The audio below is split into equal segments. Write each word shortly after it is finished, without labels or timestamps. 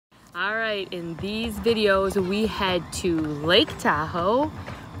All right, in these videos, we head to Lake Tahoe,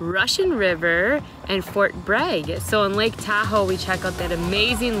 Russian River, and Fort Bragg. So in Lake Tahoe, we check out that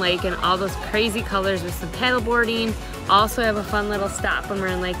amazing lake and all those crazy colors with some paddleboarding. Also have a fun little stop when we're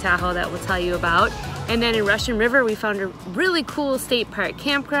in Lake Tahoe that we'll tell you about. And then in Russian River, we found a really cool state park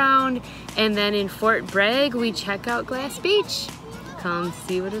campground. And then in Fort Bragg, we check out Glass Beach. Come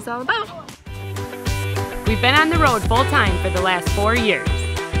see what it's all about. We've been on the road full time for the last 4 years.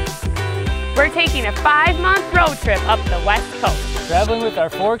 We're taking a 5-month road trip up the West Coast. Traveling with our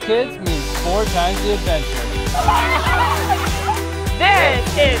 4 kids means 4 times the adventure.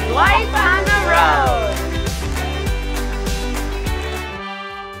 This is Life on the Road.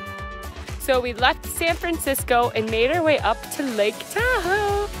 So we left San Francisco and made our way up to Lake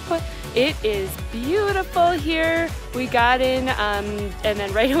Tahoe. It is beautiful here. We got in and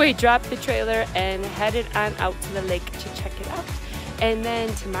then right away dropped the trailer and headed on out to the lake to check it out. And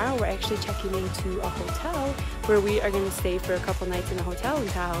then tomorrow we're actually checking into a hotel where we are going to stay for a couple nights in a hotel in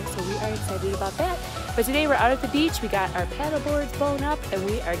Tahoe. So we are excited about that. But today we're out at the beach. We got our paddle boards blown up and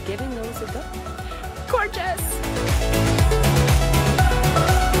we are giving those a go. Gorgeous!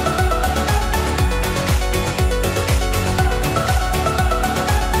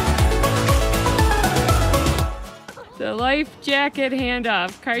 The life jacket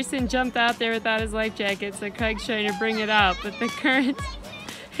handoff. Carson jumped out there without his life jacket, so Craig's trying to bring it out, but the current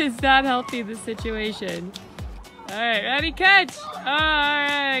is not helping the situation. All right, ready, catch? Oh, all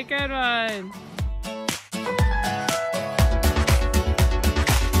right, good one.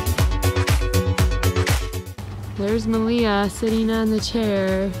 There's Malia sitting on the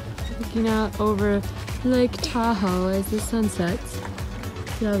chair, looking out over Lake Tahoe as the sun sets.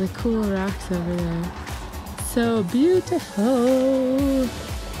 See all the cool rocks over there. So beautiful.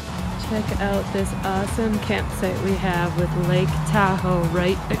 Check out this awesome campsite we have with Lake Tahoe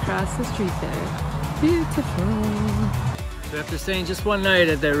right across the street there. Beautiful. So after staying just one night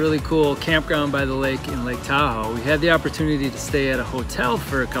at that really cool campground by the lake in Lake Tahoe, we had the opportunity to stay at a hotel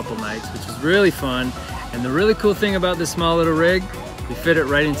for a couple nights, which was really fun. And the really cool thing about this small little rig, we fit it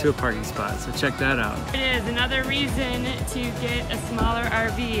right into a parking spot, so check that out. It is another reason to get a smaller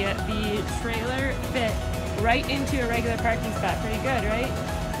RV. The trailer fit right into a regular parking spot. Pretty good, right?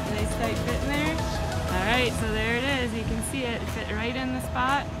 Nice tight fit in there. All right, so there it is. You can see it. It fit right in the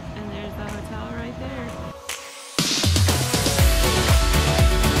spot, and there's the hotel right there.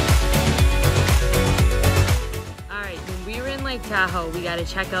 All right, when we were in Lake Tahoe, we got to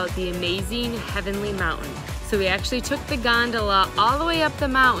check out the amazing Heavenly Mountain. So we actually took the gondola all the way up the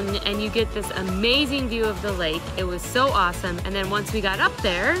mountain, and you get this amazing view of the lake. It was so awesome. And then once we got up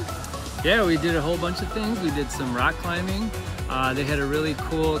there, yeah, we did a whole bunch of things. We did some rock climbing. They had a really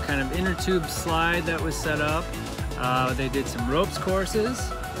cool kind of inner tube slide that was set up. They did some ropes courses.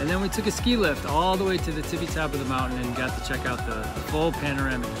 And then we took a ski lift all the way to the tippy top of the mountain and got to check out the full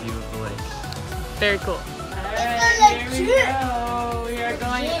panoramic view of the lake. Very cool. All right, here we go. We are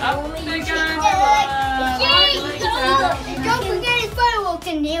going up the gondola. Don't forget it's fireworks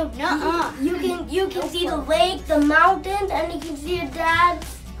in there. Nuh-uh. You can see the lake, the mountains, and you can see your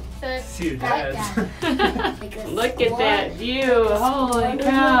dad's. See your dads. Look at that view. Holy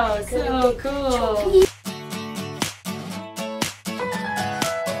cow, so cool.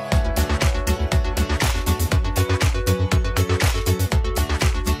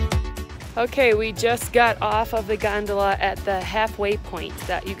 Okay, we just got off of the gondola at the halfway point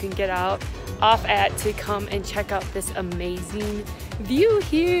that you can get off at to come and check out this amazing view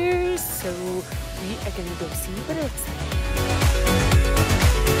here. So we are gonna go see what it looks like.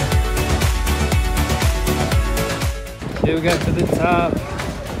 Here we got to the top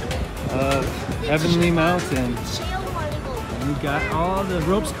of Heavenly Mountain. And we got all the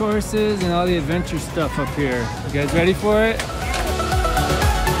ropes courses and all the adventure stuff up here. You guys ready for it?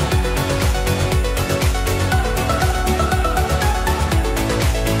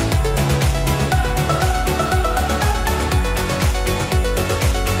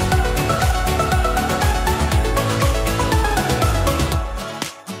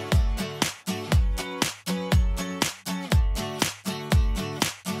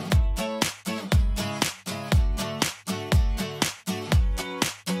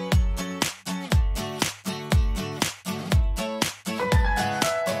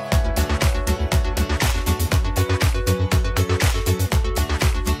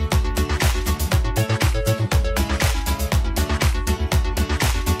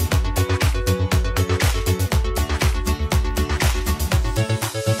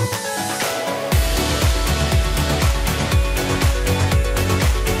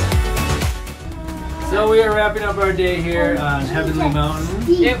 wrapping up our day here on Heavenly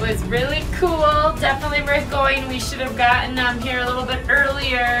Mountain. It was really cool, definitely worth going. We should have gotten here a little bit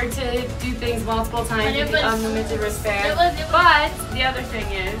earlier to do things multiple times with the unlimited wristband. But the other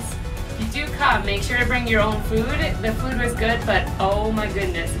thing is, if you do come, make sure to bring your own food. The food was good, but oh my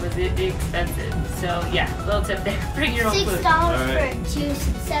goodness, was it expensive. So yeah, little tip there, bring your own food. $6 for juice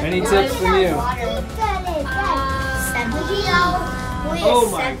and $7 Any tips from you? Oh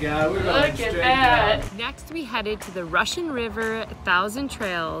my God, we're going straight down. Next we headed to the Russian River 1,000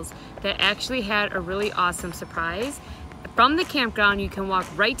 Trails that actually had a really awesome surprise. From the campground, you can walk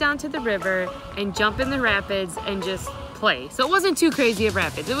right down to the river and jump in the rapids and just play. So it wasn't too crazy of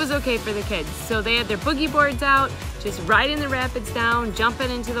rapids. It was okay for the kids. So they had their boogie boards out, just riding the rapids down,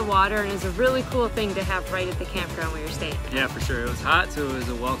 jumping into the water, and it was a really cool thing to have right at the campground we were staying. Yeah, for sure. It was hot, so it was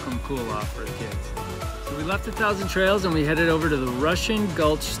a welcome cool off for the kids. So we left the 1,000 Trails and we headed over to the Russian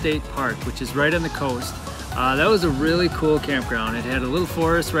Gulch State Park, which is right on the coast. That was a really cool campground. It had a little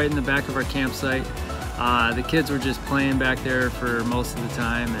forest right in the back of our campsite. The kids were just playing back there for most of the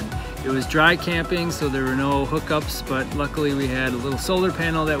time, and it was dry camping, so there were no hookups, but luckily we had a little solar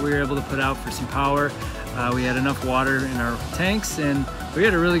panel that we were able to put out for some power. We had enough water in our tanks, and we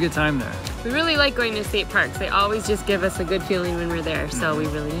had a really good time there. We really like going to state parks. They always just give us a good feeling when we're there, so we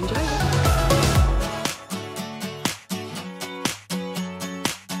really enjoyed it.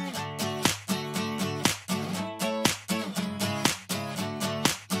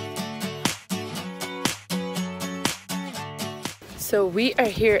 So we are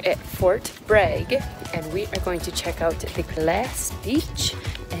here at Fort Bragg and we are going to check out the Glass Beach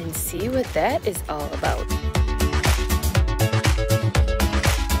and see what that is all about.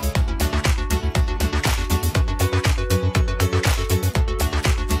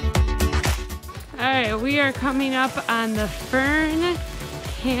 Alright, we are coming up on the Fern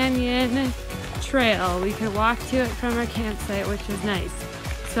Canyon Trail. We could walk to it from our campsite, which is nice.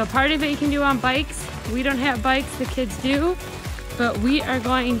 So part of it you can do on bikes. We don't have bikes, the kids do. But we are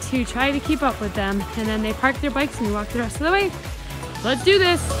going to try to keep up with them, and then they park their bikes and we walk the rest of the way. Let's do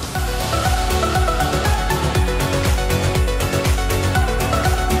this.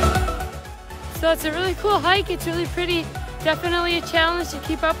 So it's a really cool hike. It's really pretty. Definitely a challenge to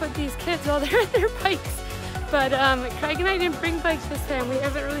keep up with these kids while they're on their bikes. But Craig and I didn't bring bikes this time. We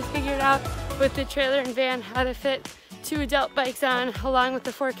haven't really figured out with the trailer and van how to fit 2 adult bikes on along with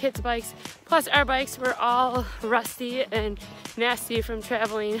the 4 kids bikes. Plus our bikes were all rusty and nasty from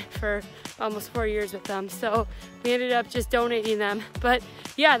traveling for almost 4 years with them. So we ended up just donating them. But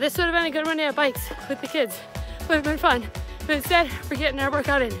yeah, this would have been a good one to have bikes with the kids. Would have been fun. But instead, we're getting our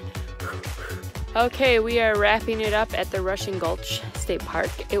workout in. Okay, we are wrapping it up at the Russian Gulch State Park.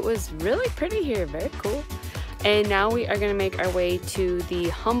 It was really pretty here, very cool. And now we are gonna make our way to the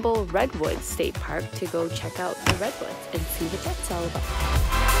Humble Redwood State Park to go check out the redwoods and see what that's all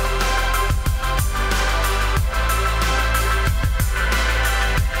about.